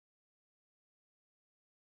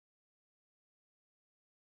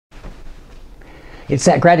It's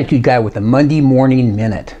that gratitude guy with the Monday morning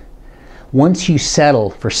minute. Once you settle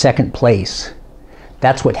for second place,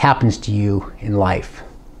 that's what happens to you in life.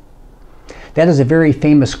 That is a very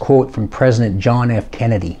famous quote from President John F.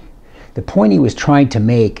 Kennedy. The point he was trying to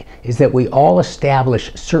make is that we all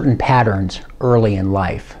establish certain patterns early in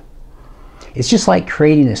life. It's just like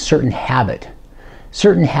creating a certain habit.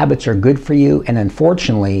 Certain habits are good for you, and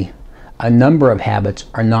unfortunately, a number of habits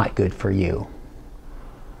are not good for you.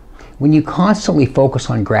 When you constantly focus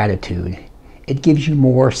on gratitude, it gives you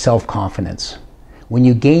more self-confidence. When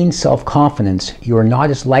you gain self-confidence, you are not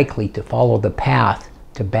as likely to follow the path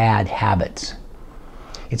to bad habits.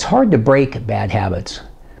 It's hard to break bad habits,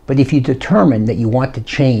 but if you determine that you want to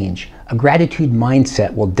change, a gratitude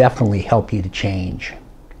mindset will definitely help you to change.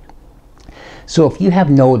 So if you have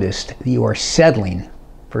noticed that you are settling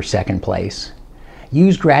for second place,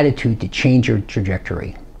 use gratitude to change your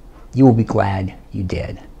trajectory. You will be glad you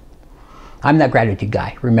did. I'm that gratitude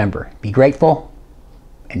guy. Remember, be grateful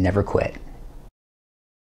and never quit.